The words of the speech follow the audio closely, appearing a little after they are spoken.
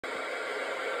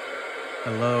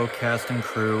Hello, cast and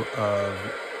crew of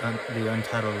the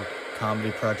Untitled Comedy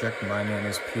Project. My name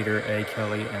is Peter A.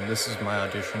 Kelly, and this is my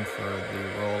audition for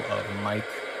the role of Mike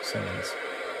Simmons.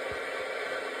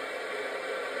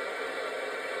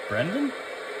 Brendan?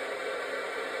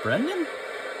 Brendan?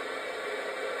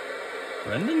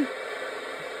 Brendan?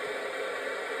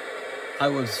 I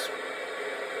was...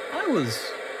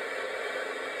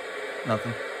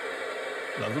 Nothing.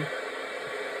 Nothing?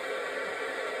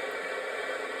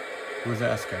 Who's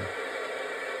asking?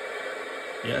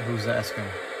 Yeah, who's asking?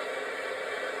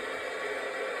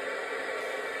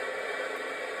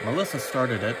 Melissa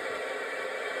started it.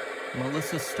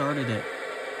 Melissa started it.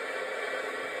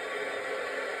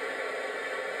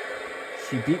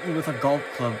 She beat me with a golf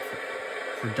club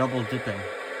for double dipping.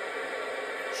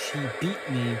 She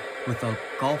beat me with a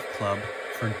golf club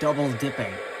for double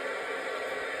dipping.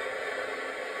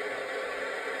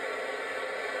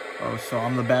 Oh, so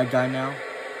I'm the bad guy now?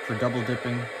 For double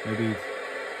dipping, maybe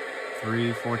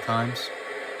 3-4 times.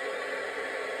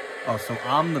 Oh, so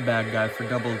I'm the bad guy for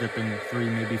double dipping 3,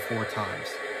 maybe 4 times.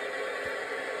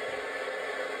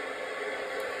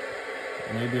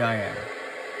 Maybe I am.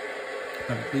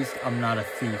 But at least I'm not a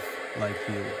thief like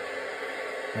you.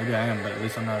 Maybe I am, but at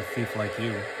least I'm not a thief like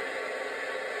you.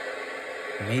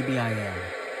 Maybe I am,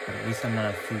 but at least I'm not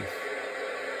a thief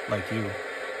like you.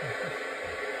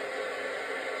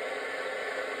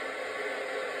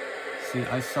 See,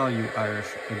 I saw you, Irish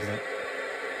exit.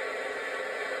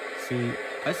 See,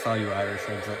 I saw you, Irish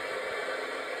exit.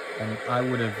 And I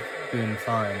would have been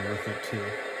fine with it too.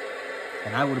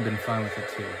 And I would have been fine with it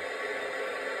too.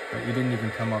 But you didn't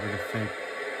even come over to fake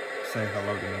say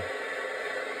hello to me.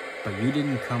 But you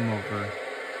didn't come over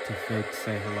to fake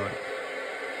say hello to me.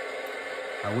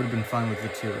 I would have been fine with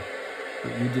it too.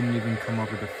 But you didn't even come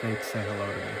over to fake say hello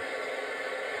to me.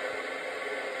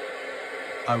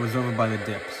 I was over by the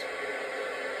dips.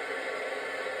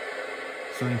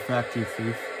 So in fact, you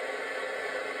thief.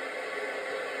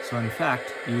 So in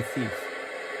fact, you thief.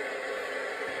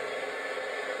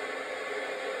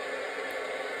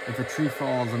 If a tree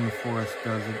falls in the forest,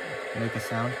 does it make a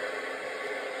sound?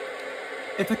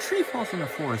 If a tree falls in the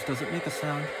forest, does it make a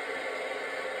sound?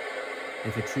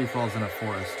 If a tree falls in a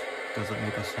forest, does it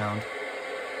make a sound?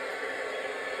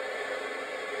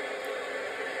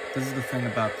 This is the thing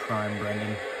about crime,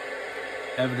 Brendan.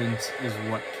 Evidence is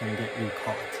what can get you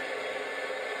caught.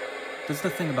 This is the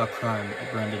thing about crime,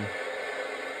 Brendan.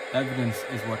 Evidence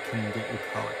is what can get you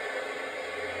caught.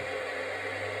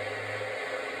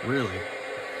 Really?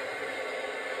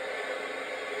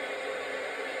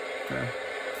 Fair.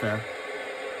 Fair.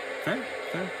 Fair.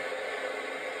 Fair.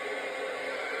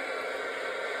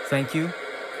 Thank you.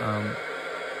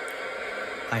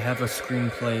 I have a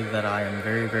screenplay that I am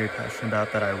very, very passionate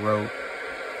about that I wrote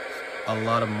a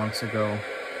lot of months ago.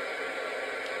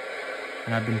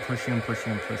 And I've been pushing and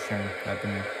pushing and pushing. I've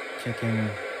been kicking,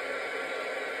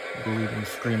 bleeding,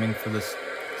 screaming for this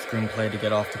screenplay to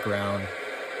get off the ground.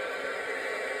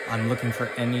 I'm looking for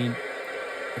any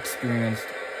experienced,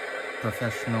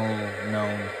 professional,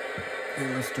 known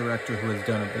A-list director who has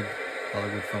done a big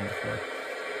Hollywood film before.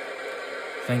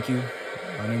 Thank you.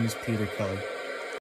 My name is Peter Kelly.